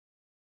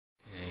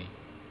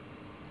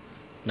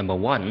Number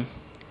 1.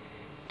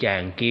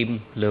 Chàng Kim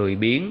lười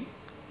biếng.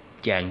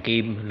 Chàng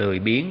Kim lười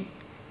biếng.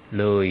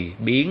 Lười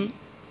biếng.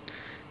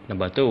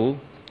 Number 2.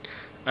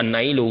 Anh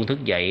ấy luôn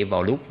thức dậy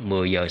vào lúc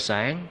 10 giờ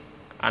sáng.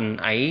 Anh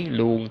ấy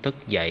luôn thức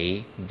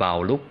dậy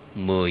vào lúc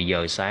 10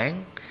 giờ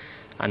sáng.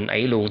 Anh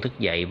ấy luôn thức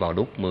dậy vào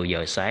lúc 10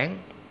 giờ sáng.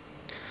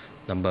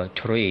 Number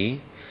 3.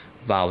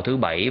 Vào thứ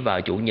Bảy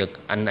và Chủ nhật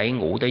anh ấy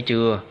ngủ tới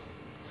trưa.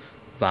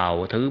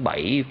 Vào thứ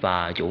Bảy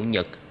và Chủ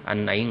nhật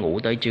anh ấy ngủ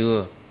tới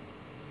trưa.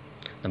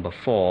 Number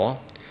 4.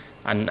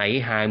 Anh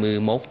ấy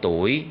 21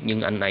 tuổi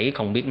nhưng anh ấy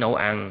không biết nấu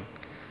ăn.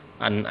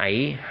 Anh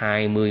ấy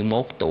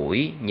 21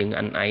 tuổi nhưng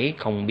anh ấy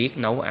không biết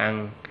nấu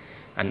ăn.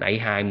 Anh ấy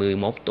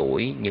 21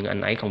 tuổi nhưng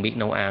anh ấy không biết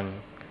nấu ăn.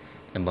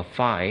 Number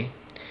 5.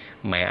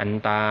 Mẹ anh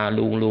ta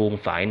luôn luôn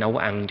phải nấu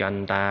ăn cho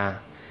anh ta.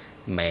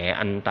 Mẹ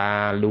anh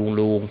ta luôn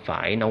luôn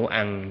phải nấu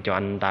ăn cho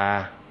anh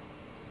ta.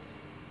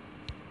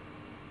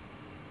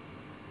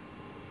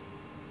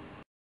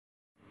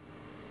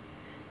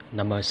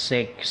 Number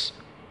 6.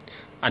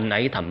 Anh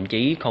ấy thậm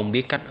chí không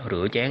biết cách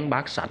rửa chén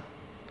bát sạch.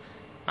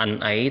 Anh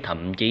ấy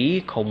thậm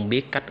chí không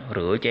biết cách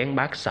rửa chén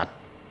bát sạch.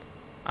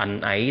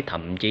 Anh ấy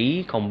thậm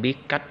chí không biết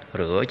cách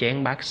rửa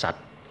chén bát sạch.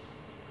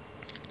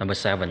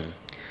 Number 7.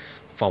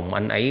 Phòng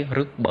anh ấy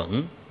rất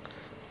bẩn.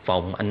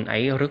 Phòng anh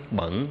ấy rất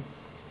bẩn.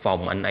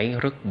 Phòng anh ấy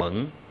rất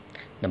bẩn.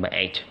 Number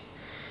 8.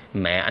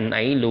 Mẹ anh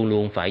ấy luôn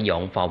luôn phải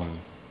dọn phòng.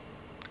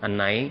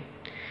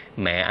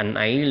 Mẹ anh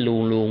ấy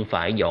luôn luôn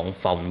phải dọn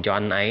phòng cho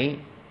anh ấy.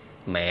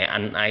 Mẹ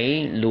anh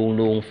ấy luôn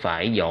luôn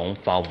phải dọn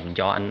phòng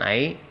cho anh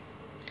ấy.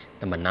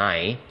 Number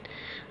 9.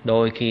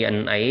 Đôi khi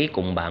anh ấy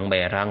cùng bạn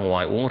bè ra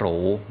ngoài uống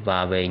rượu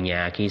và về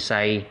nhà khi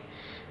say.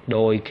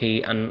 Đôi khi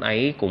anh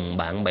ấy cùng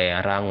bạn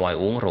bè ra ngoài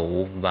uống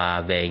rượu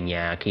và về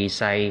nhà khi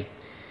say.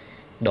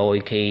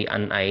 Đôi khi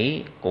anh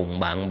ấy cùng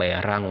bạn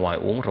bè ra ngoài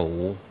uống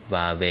rượu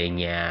và về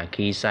nhà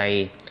khi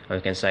say. You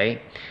can say,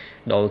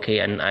 đôi khi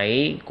anh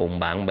ấy cùng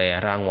bạn bè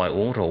ra ngoài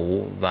uống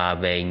rượu và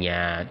về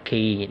nhà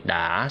khi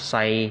đã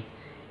say.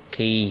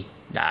 Khi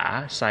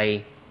đã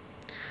say.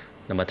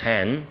 Number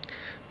 10.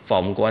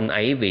 Phòng của anh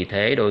ấy vì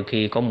thế đôi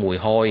khi có mùi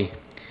hôi.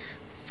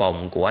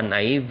 Phòng của anh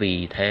ấy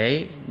vì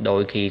thế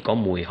đôi khi có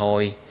mùi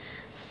hôi.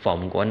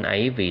 Phòng của anh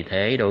ấy vì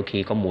thế đôi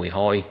khi có mùi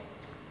hôi.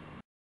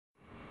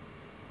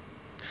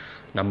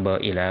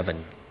 Number 11.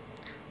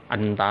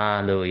 Anh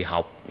ta lười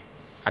học.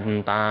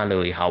 Anh ta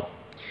lười học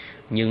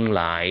nhưng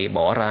lại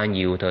bỏ ra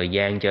nhiều thời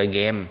gian chơi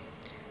game.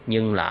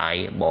 Nhưng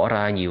lại bỏ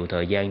ra nhiều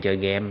thời gian chơi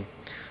game.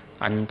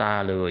 Anh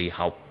ta lười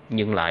học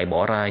nhưng lại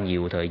bỏ ra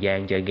nhiều thời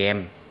gian chơi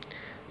game.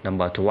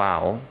 Number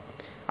 12.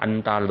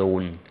 Anh ta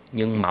lùn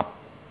nhưng mập.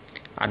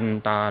 Anh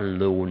ta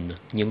lùn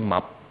nhưng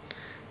mập.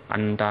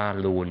 Anh ta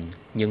lùn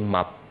nhưng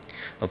mập.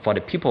 For the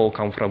people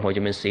come from Ho Chi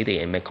Minh City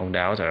and Mekong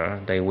Delta,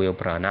 they will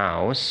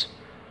pronounce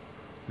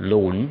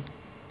lùn,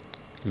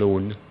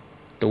 lùn,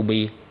 to be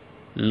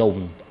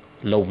lùn,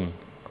 lùn,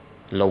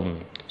 lùn.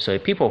 So if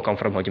people come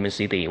from Ho Chi Minh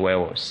City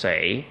will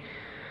say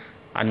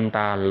anh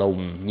ta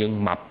lùn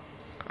nhưng mập.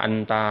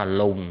 Anh ta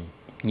lùn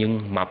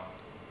nhưng mập.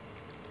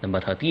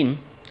 Number 13.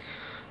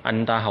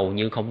 Anh ta hầu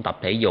như không tập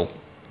thể dục.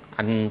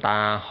 Anh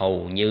ta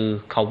hầu như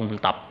không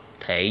tập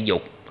thể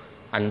dục.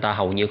 Anh ta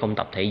hầu như không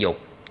tập thể dục.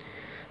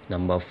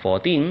 Number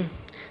 14.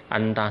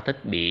 Anh ta thích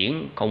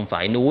biển không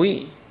phải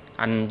núi.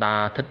 Anh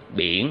ta thích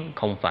biển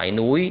không phải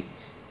núi.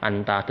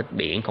 Anh ta thích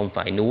biển không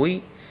phải núi.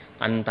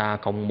 Anh ta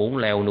không muốn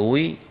leo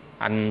núi.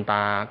 Anh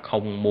ta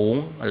không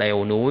muốn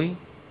leo núi.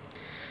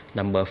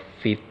 Number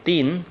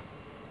 15.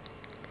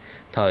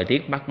 Thời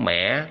tiết mát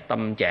mẻ,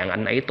 tâm trạng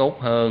anh ấy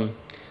tốt hơn.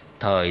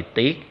 Thời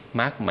tiết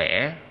mát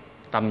mẻ,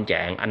 tâm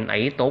trạng anh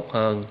ấy tốt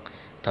hơn.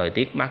 Thời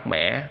tiết mát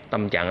mẻ,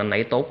 tâm trạng anh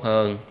ấy tốt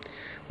hơn.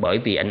 Bởi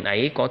vì anh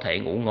ấy có thể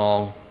ngủ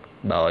ngon.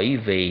 Bởi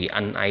vì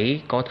anh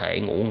ấy có thể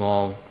ngủ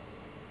ngon.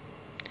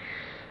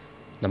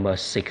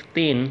 Number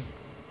 16.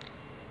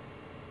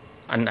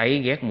 Anh ấy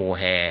ghét mùa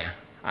hè.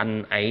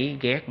 Anh ấy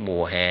ghét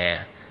mùa hè.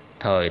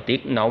 Thời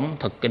tiết nóng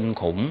thật kinh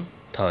khủng.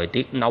 Thời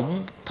tiết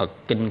nóng thật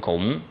kinh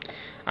khủng.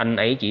 Anh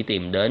ấy chỉ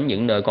tìm đến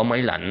những nơi có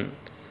máy lạnh.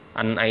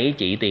 Anh ấy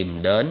chỉ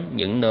tìm đến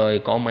những nơi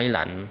có máy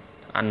lạnh.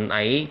 Anh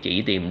ấy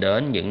chỉ tìm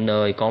đến những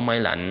nơi có máy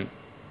lạnh.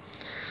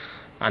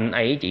 Anh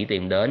ấy chỉ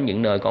tìm đến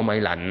những nơi có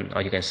máy lạnh.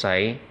 Or you can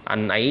say,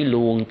 anh ấy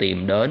luôn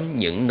tìm đến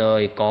những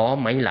nơi có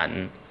máy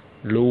lạnh.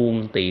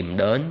 Luôn tìm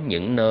đến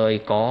những nơi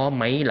có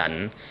máy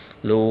lạnh.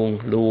 Luôn,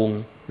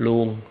 luôn,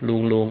 luôn,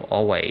 luôn, luôn,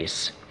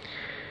 always.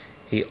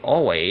 He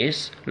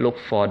always look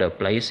for the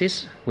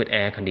places with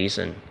air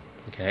condition.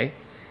 Okay?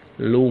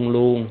 Luôn,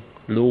 luôn,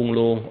 luôn,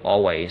 luôn,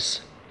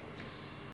 always.